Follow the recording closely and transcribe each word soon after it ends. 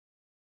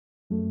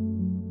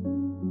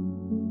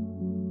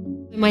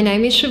My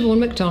name is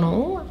Siobhan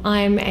McDonnell.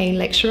 I'm a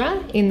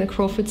lecturer in the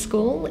Crawford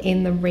School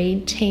in the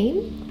Reid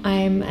team.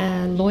 I'm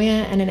a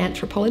lawyer and an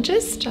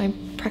anthropologist. I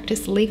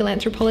practice legal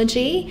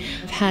anthropology.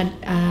 I've had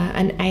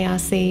an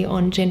ARC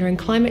on gender and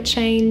climate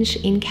change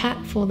in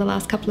CAT for the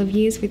last couple of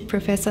years with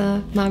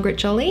Professor Margaret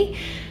Jolly,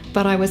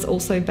 but I was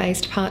also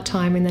based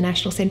part-time in the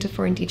National Centre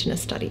for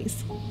Indigenous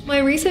Studies. My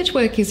research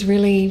work is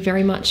really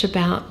very much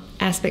about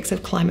aspects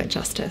of climate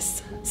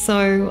justice.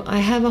 So I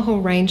have a whole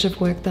range of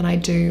work that I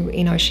do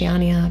in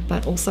Oceania,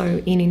 but also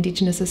in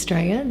Indigenous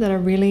Australia, that are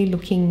really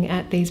looking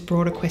at these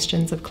broader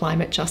questions of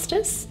climate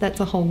justice. That's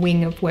a whole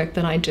wing of work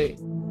that I do.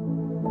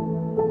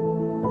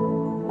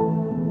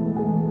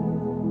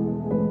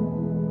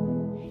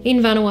 In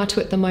Vanuatu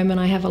at the moment,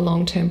 I have a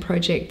long-term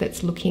project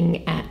that's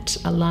looking at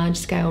a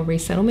large-scale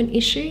resettlement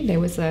issue. There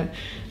was a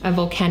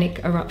volcanic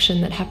eruption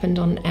that happened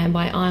on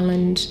Ambai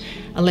Island.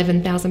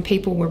 11,000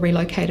 people were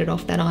relocated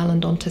off that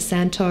island onto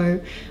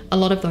Santo. A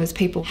lot of those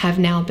people have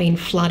now been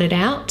flooded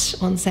out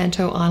on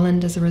Santo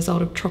Island as a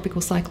result of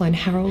Tropical Cyclone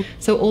Harold.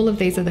 So all of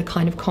these are the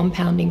kind of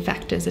compounding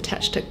factors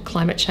attached to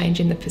climate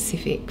change in the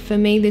Pacific. For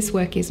me, this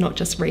work is not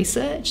just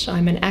research.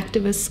 I'm an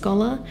activist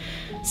scholar.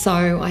 So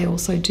I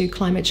also do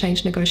climate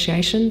change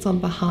negotiations on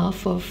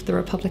behalf of the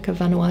Republic of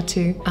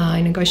Vanuatu.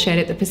 I negotiate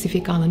at the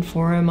Pacific Island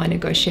Forum. I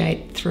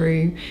negotiate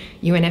through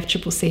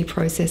UNFCCC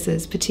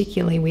processes,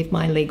 particularly with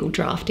my legal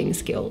drafting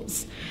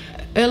skills.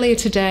 Earlier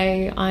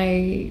today,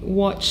 I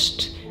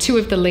watched two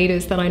of the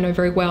leaders that I know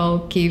very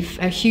well give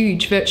a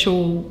huge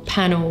virtual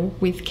panel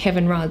with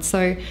Kevin Rudd.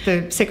 So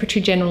the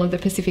Secretary General of the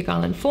Pacific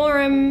Island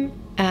Forum,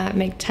 Dame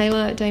Meg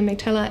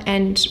Taylor,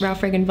 and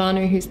Ralph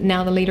Regan-Vanu, who's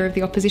now the leader of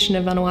the opposition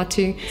of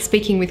Vanuatu,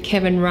 speaking with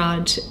Kevin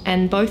Rudd.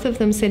 And both of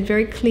them said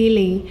very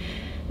clearly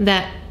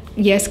that,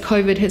 yes,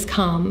 COVID has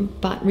come,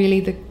 but really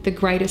the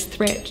greatest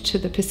threat to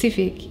the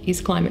Pacific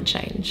is climate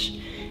change.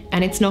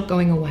 And it's not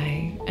going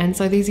away. And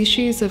so these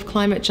issues of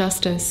climate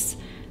justice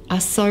are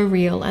so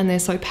real and they're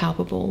so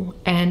palpable.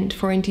 And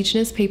for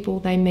Indigenous people,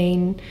 they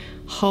mean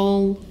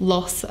whole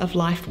loss of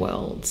life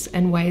worlds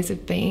and ways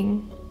of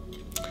being.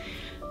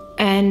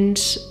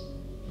 And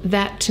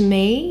that to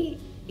me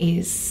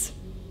is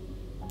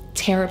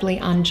terribly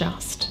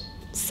unjust.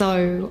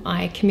 So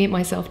I commit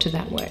myself to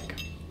that work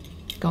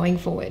going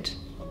forward.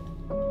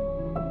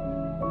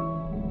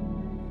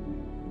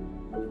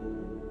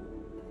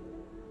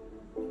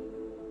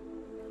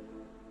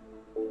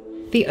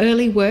 The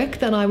early work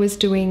that I was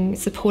doing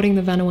supporting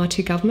the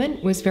Vanuatu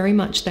government was very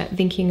much that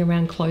thinking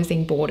around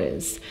closing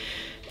borders.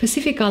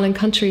 Pacific Island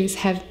countries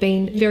have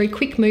been very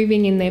quick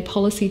moving in their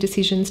policy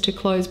decisions to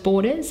close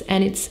borders,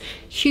 and it's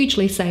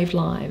hugely saved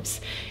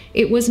lives.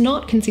 It was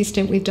not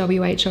consistent with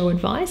WHO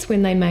advice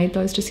when they made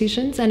those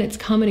decisions, and it's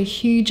come at a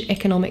huge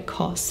economic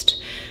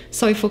cost.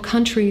 So for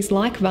countries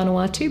like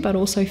Vanuatu, but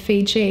also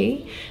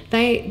Fiji,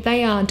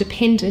 they are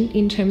dependent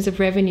in terms of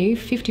revenue.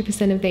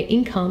 50% of their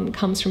income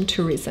comes from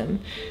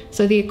tourism.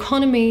 So the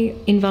economy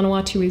in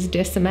Vanuatu is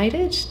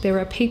decimated. There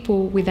are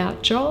people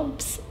without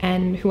jobs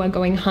and who are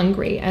going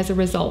hungry as a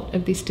result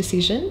of this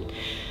decision.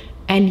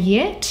 And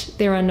yet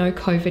there are no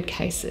COVID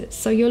cases.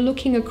 So you're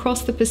looking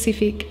across the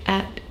Pacific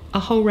at a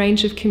whole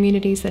range of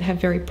communities that have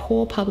very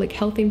poor public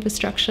health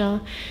infrastructure,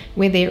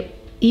 where there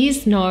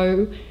is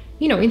no,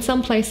 in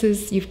some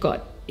places you've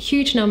got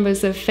huge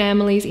numbers of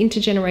families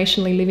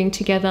intergenerationally living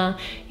together.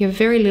 You have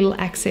very little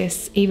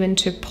access even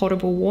to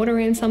potable water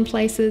in some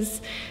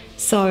places.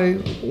 So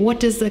what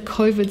does the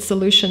COVID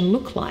solution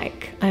look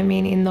like? I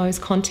mean, in those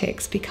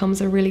contexts becomes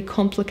a really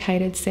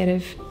complicated set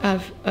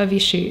of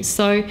issues.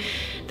 So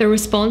the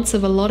response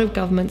of a lot of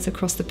governments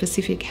across the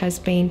Pacific has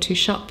been to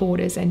shut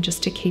borders and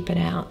just to keep it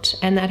out.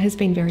 And that has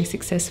been very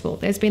successful.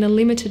 There's been a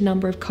limited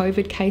number of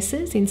COVID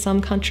cases in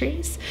some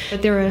countries,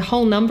 but there are a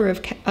whole number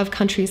of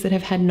countries that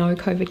have had no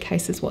COVID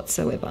cases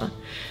whatsoever.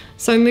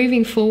 So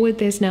moving forward,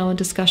 there's now a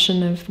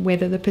discussion of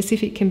whether the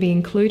Pacific can be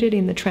included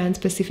in the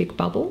Trans-Pacific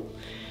bubble.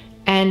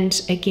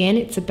 And again,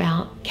 it's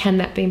about, can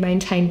that be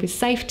maintained with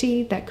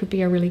safety? That could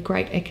be a really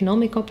great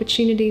economic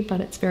opportunity,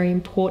 but it's very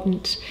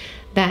important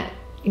that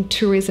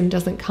tourism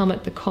doesn't come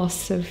at the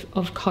cost of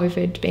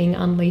COVID being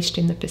unleashed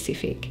in the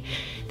Pacific.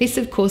 This,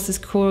 of course, has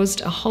caused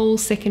a whole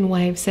second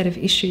wave set of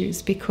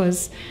issues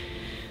because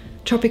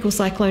Tropical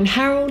Cyclone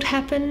Harold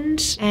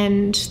happened,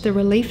 and the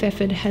relief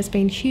effort has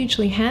been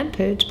hugely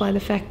hampered by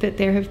the fact that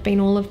there have been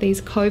all of these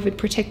COVID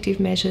protective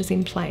measures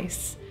in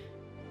place.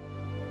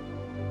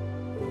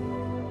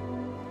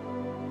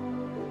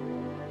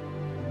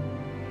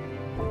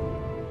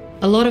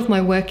 A lot of my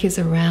work is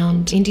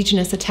around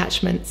Indigenous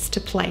attachments to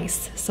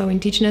place. So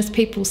Indigenous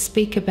people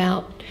speak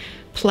about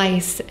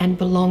place and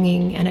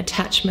belonging and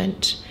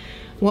attachment.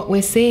 What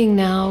we're seeing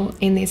now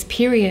in this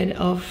period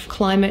of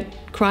climate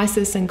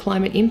crisis and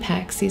climate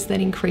impacts is that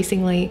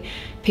increasingly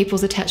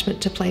people's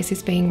attachment to place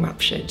is being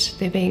ruptured.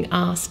 They're being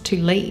asked to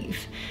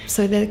leave.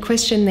 So the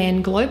question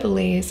then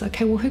globally is,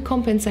 okay, well, who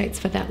compensates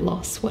for that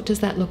loss? What does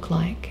that look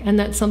like? And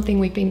that's something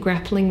we've been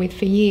grappling with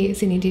for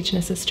years in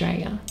Indigenous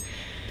Australia.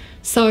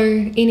 So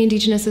in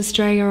Indigenous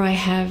Australia, I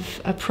have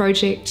a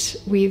project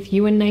with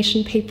Yuin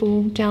Nation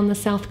people down the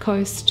south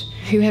coast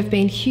who have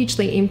been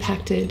hugely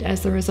impacted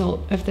as the result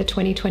of the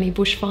 2020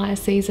 bushfire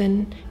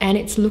season. And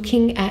it's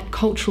looking at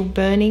cultural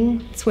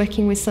burning. It's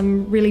working with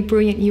some really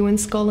brilliant Yuin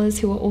scholars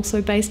who are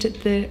also based at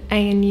the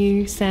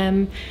ANU,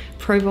 Sam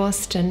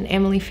Provost and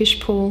Emily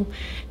Fishpool.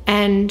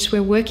 And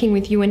we're working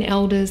with Yuin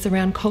elders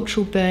around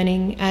cultural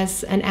burning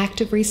as an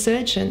act of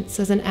resurgence,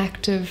 as an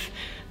act of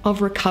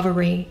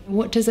recovery.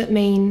 What does it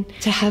mean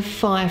to have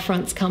fire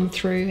fronts come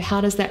through? How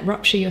does that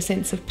rupture your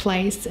sense of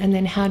place? And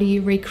then how do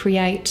you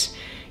recreate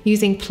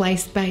using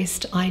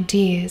place-based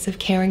ideas of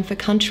caring for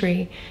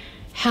country?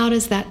 How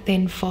does that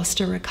then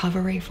foster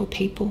recovery for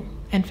people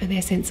and for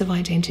their sense of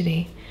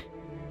identity?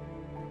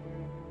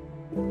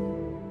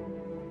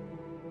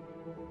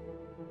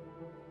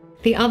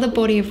 The other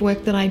body of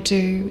work that I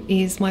do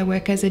is my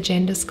work as a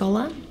gender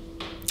scholar.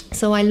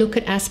 So I look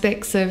at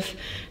aspects of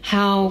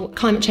how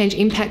climate change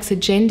impacts are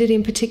gendered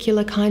in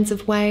particular kinds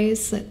of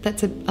ways.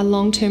 That's a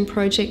long-term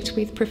project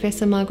with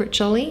Professor Margaret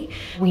Jolly.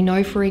 We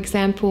know, for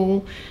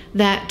example,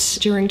 that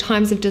during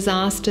times of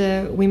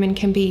disaster, women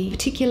can be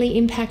particularly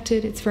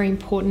impacted. It's very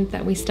important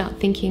that we start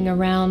thinking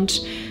around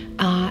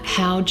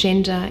how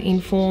gender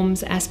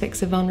informs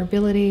aspects of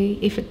vulnerability,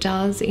 if it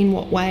does, in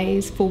what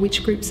ways, for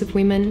which groups of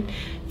women,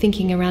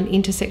 thinking around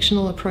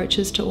intersectional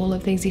approaches to all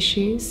of these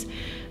issues.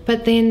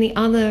 But then the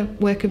other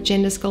work of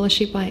gender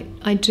scholarship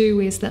I do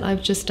is that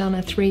I've just done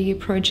a 3-year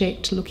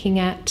project looking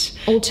at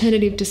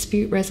alternative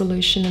dispute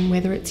resolution and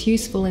whether it's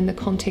useful in the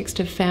context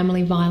of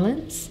family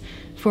violence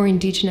for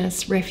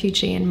Indigenous,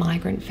 refugee and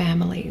migrant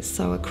families.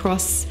 So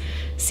across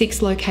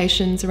 6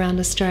 locations around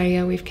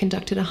Australia, we've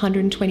conducted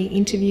 120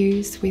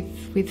 interviews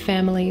with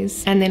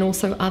families and then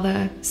also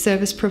other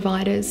service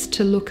providers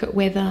to look at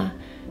whether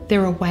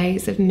there are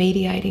ways of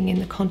mediating in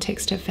the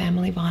context of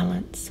family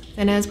violence.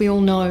 And as we all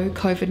know,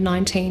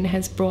 COVID-19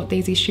 has brought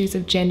these issues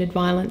of gendered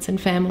violence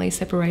and family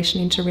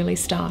separation into really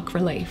stark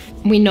relief.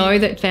 We know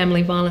that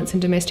family violence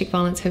and domestic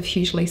violence have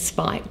hugely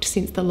spiked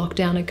since the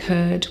lockdown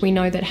occurred. We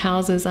know that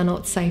houses are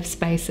not safe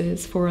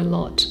spaces for a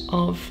lot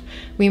of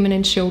women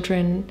and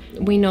children.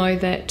 We know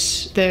that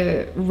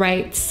the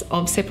rates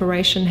of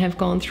separation have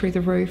gone through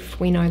the roof.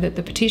 We know that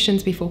the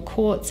petitions before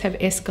courts have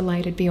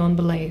escalated beyond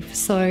belief.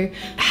 So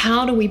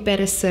how do we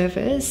better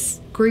service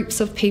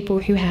groups of people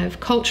who have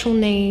cultural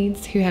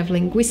needs, who have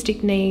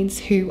linguistic needs,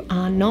 who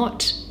are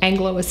not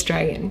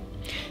Anglo-Australian?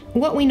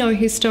 What we know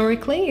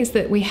historically is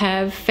that we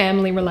have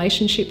family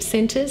relationship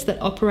centres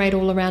that operate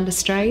all around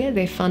Australia.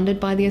 They're funded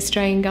by the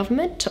Australian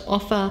government to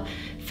offer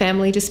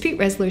family dispute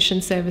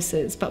resolution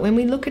services. But when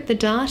we look at the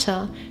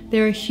data,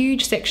 there are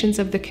huge sections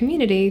of the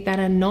community that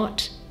are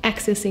not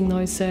accessing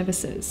those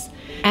services.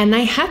 And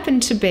they happen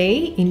to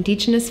be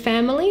Indigenous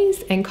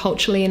families and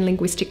culturally and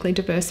linguistically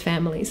diverse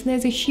families. And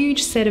there's a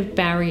huge set of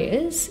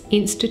barriers,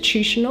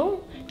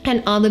 institutional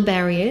and other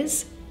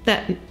barriers,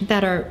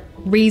 that are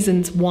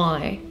reasons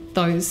why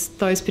those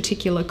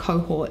particular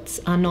cohorts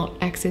are not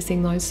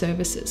accessing those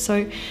services.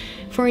 So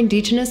for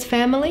Indigenous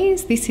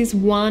families, this is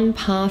one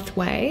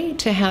pathway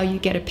to how you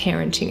get a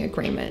parenting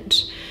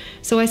agreement.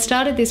 So I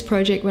started this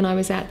project when I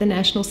was at the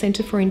National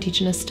Centre for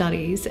Indigenous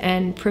Studies,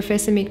 and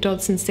Professor Mick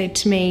Dodson said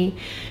to me,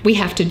 we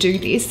have to do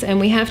this,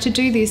 and we have to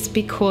do this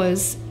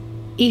because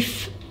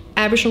if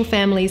Aboriginal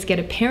families get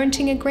a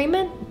parenting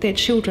agreement, their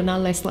children are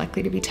less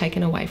likely to be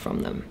taken away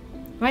from them.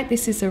 Right?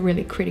 This is a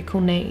really critical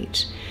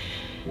need.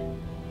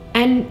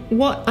 And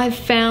what I've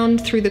found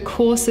through the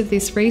course of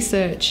this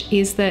research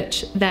is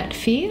that that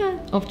fear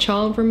of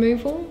child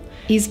removal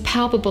is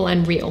palpable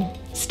and real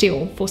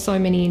still for so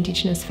many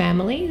Indigenous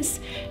families,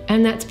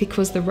 and that's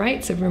because the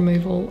rates of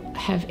removal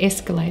have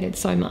escalated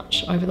so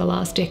much over the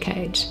last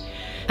decade.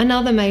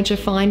 Another major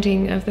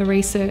finding of the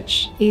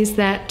research is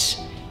that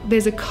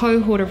there's a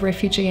cohort of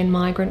refugee and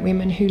migrant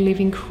women who live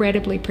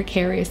incredibly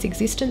precarious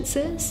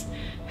existences,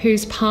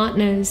 whose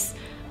partners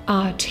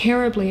are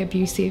terribly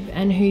abusive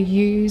and who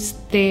use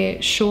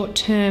their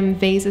short-term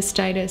visa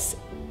status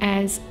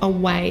as a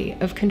way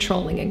of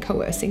controlling and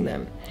coercing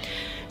them.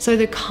 So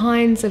the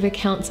kinds of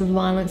accounts of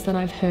violence that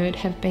I've heard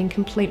have been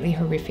completely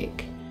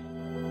horrific.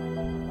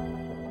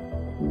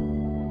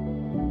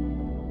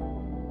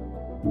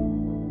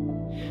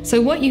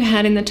 So what you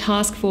had in the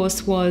task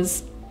force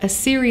was a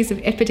series of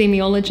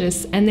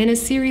epidemiologists and then a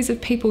series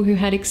of people who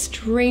had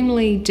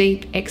extremely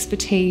deep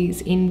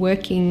expertise in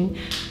working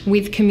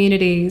with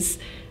communities,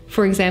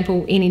 for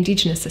example, in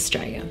Indigenous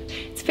Australia.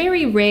 It's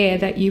very rare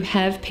that you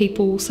have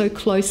people so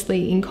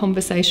closely in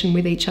conversation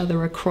with each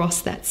other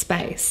across that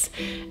space.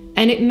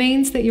 And it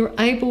means that you're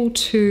able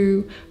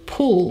to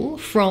pull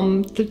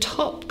from the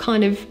top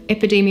kind of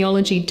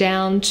epidemiology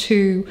down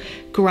to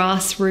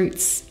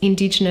grassroots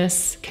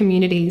Indigenous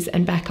communities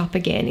and back up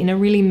again in a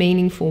really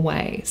meaningful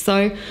way.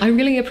 So I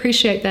really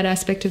appreciate that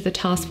aspect of the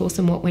task force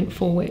and what went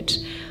forward.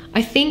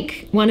 I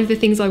think one of the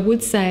things I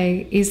would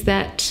say is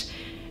that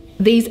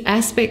these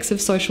aspects of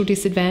social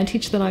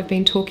disadvantage that I've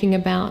been talking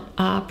about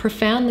are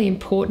profoundly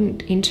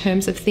important in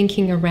terms of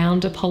thinking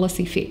around a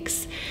policy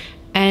fix.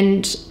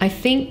 And I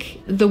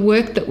think the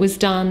work that was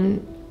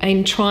done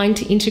in trying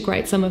to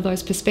integrate some of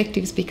those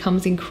perspectives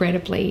becomes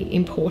incredibly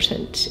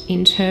important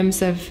in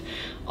terms of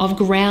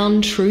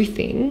ground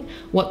truthing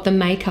what the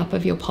makeup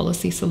of your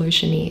policy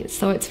solution is.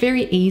 So it's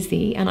very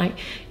easy, and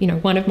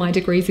one of my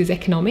degrees is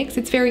economics,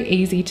 it's very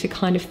easy to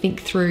kind of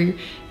think through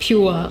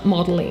pure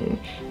modelling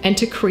and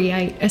to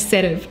create a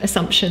set of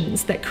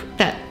assumptions that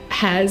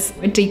has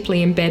a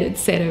deeply embedded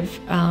set of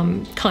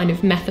kind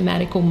of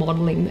mathematical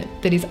modelling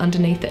that is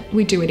underneath it.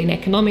 We do it in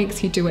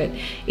economics, you do it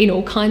in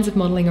all kinds of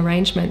modelling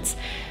arrangements,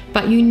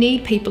 but you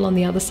need people on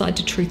the other side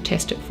to truth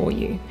test it for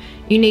you.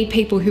 You need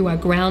people who are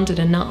grounded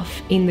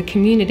enough in the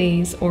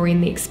communities or in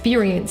the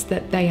experience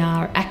that they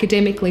are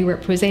academically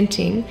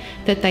representing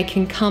that they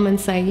can come and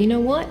say, you know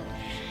what?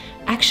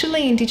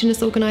 Actually,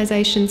 Indigenous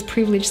organisations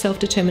privilege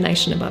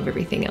self-determination above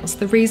everything else.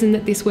 The reason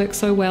that this works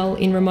so well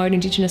in remote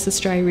Indigenous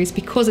Australia is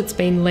because it's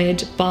been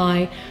led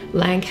by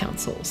land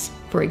councils,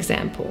 for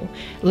example.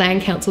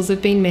 Land councils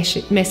have been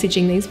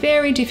messaging these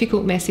very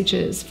difficult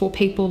messages for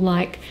people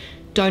like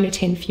don't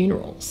attend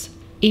funerals,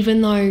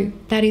 even though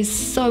that is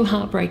so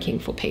heartbreaking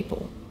for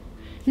people.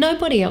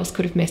 Nobody else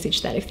could have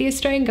messaged that. If the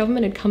Australian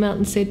government had come out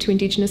and said to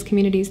Indigenous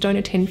communities, don't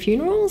attend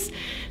funerals,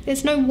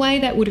 there's no way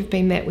that would have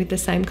been met with the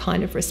same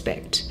kind of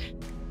respect.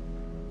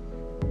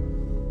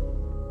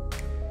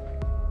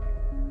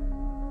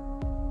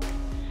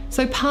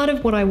 So part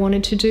of what I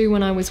wanted to do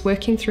when I was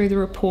working through the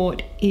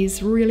report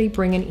is really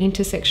bring an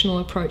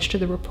intersectional approach to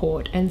the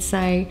report and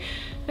say,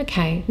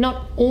 okay,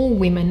 not all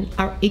women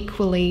are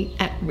equally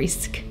at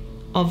risk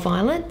of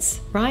violence,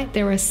 right?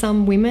 There are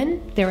some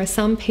women, there are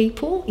some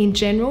people in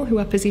general who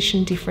are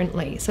positioned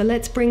differently. So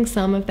let's bring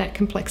some of that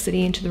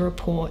complexity into the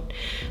report.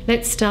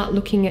 Let's start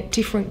looking at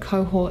different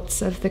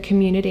cohorts of the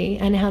community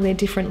and how they're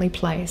differently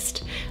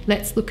placed.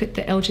 Let's look at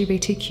the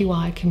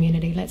LGBTQI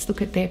community. Let's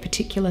look at their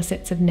particular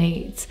sets of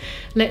needs.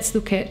 Let's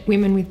look at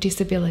women with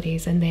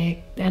disabilities and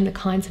the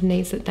kinds of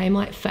needs that they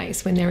might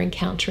face when they're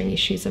encountering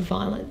issues of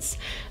violence.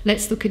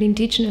 Let's look at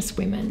Indigenous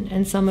women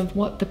and some of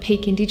what the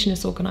peak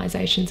Indigenous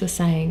organisations are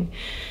saying.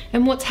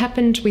 And what's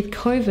happened with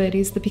COVID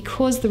is that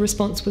because the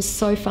response was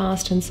so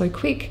fast and so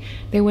quick,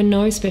 there were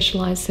no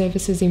specialised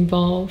services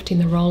involved in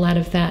the rollout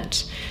of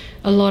that.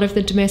 A lot of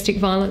the domestic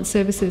violence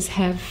services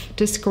have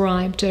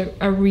described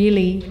a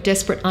really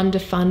desperate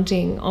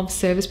underfunding of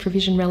service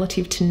provision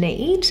relative to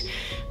need.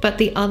 But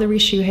the other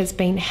issue has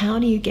been, how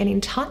do you get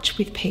in touch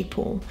with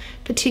people,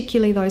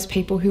 particularly those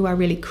people who are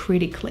really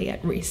critically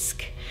at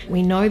risk?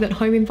 We know that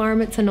home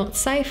environments are not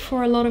safe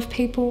for a lot of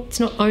people. It's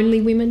not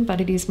only women, but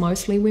it is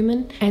mostly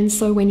women. And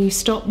so when you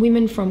stop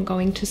women from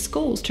going to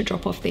schools to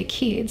drop off their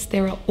kids,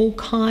 there are all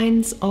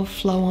kinds of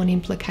flow-on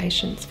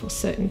implications for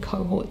certain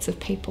cohorts of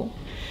people.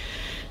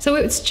 So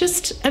it's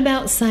just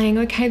about saying,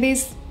 okay,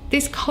 this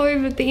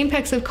COVID, the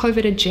impacts of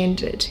COVID are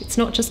gendered. It's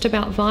not just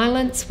about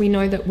violence. We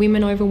know that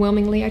women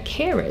overwhelmingly are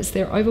carers.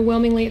 They're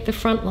overwhelmingly at the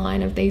front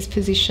line of these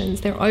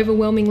positions. They're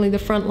overwhelmingly the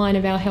front line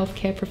of our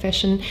healthcare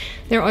profession.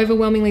 They're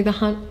overwhelmingly the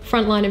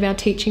front line of our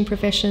teaching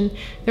profession.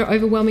 They're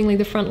overwhelmingly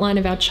the front line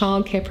of our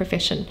childcare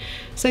profession.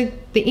 So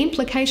the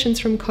implications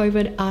from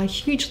COVID are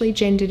hugely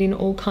gendered in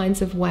all kinds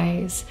of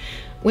ways.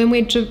 When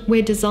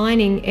we're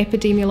designing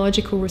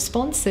epidemiological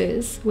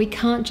responses, we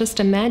can't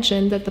just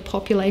imagine that the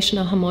population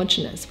are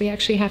homogenous. We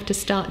actually have to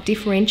start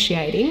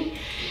differentiating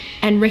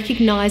and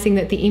recognising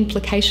that the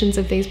implications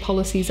of these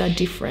policies are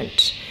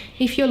different.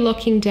 If you're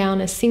locking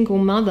down a single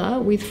mother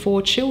with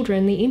 4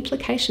 children, the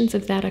implications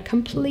of that are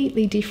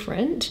completely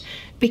different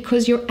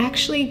because you're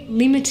actually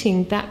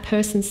limiting that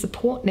person's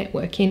support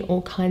network in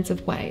all kinds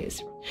of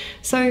ways.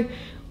 So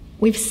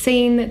we've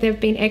seen that there have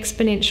been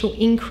exponential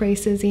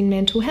increases in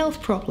mental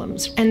health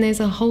problems, and there's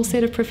a whole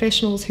set of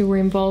professionals who were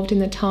involved in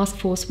the task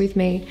force with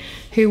me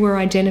who were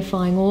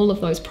identifying all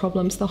of those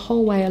problems the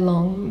whole way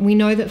along. We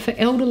know that for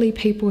elderly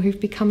people who've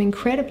become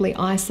incredibly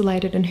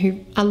isolated and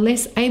who are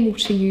less able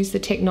to use the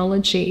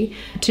technology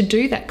to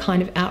do that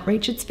kind of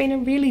outreach, it's been a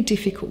really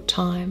difficult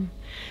time.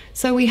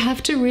 So we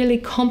have to really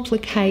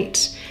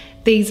complicate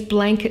these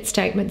blanket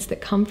statements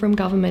that come from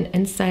government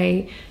and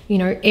say, you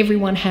know,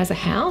 everyone has a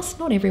house.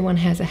 Not everyone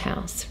has a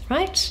house,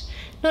 right?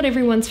 Not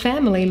everyone's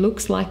family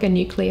looks like a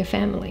nuclear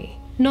family.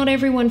 Not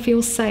everyone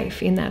feels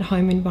safe in that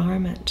home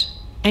environment.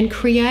 And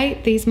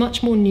create these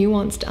much more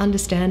nuanced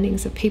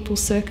understandings of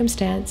people's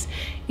circumstance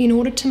in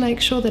order to make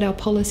sure that our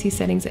policy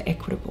settings are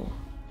equitable.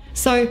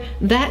 So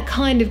that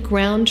kind of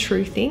ground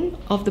truthing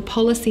of the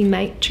policy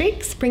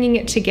matrix, bringing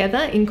it together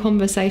in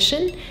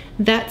conversation,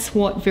 that's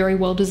what very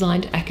well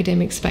designed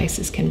academic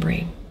spaces can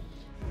bring.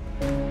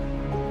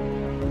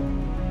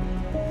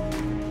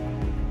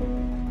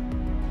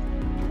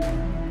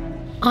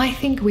 I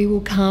think we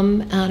will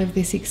come out of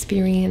this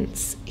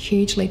experience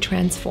hugely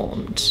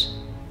transformed.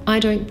 I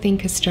don't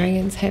think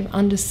Australians have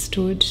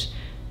understood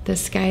the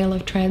scale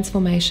of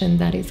transformation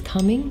that is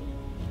coming.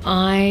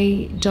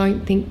 I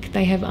don't think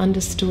they have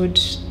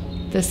understood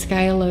the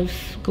scale of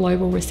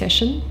global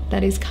recession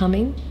that is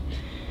coming.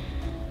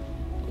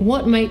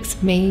 What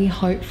makes me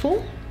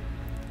hopeful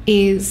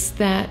is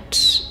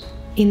that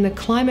in the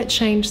climate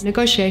change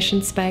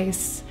negotiation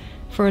space,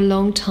 For a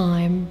long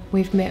time,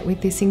 we've met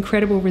with this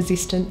incredible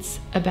resistance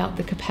about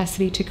the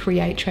capacity to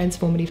create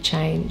transformative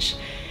change.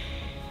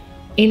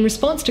 In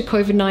response to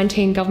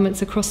COVID-19,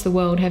 governments across the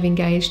world have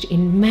engaged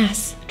in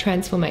mass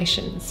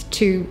transformations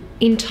to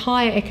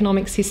entire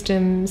economic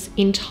systems,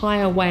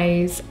 entire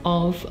ways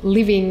of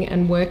living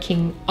and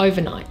working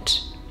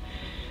overnight.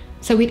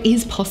 So it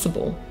is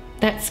possible.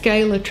 That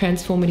scale of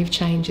transformative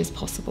change is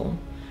possible.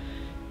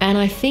 And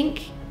I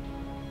think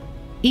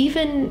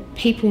even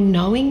people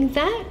knowing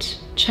that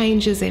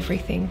changes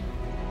everything.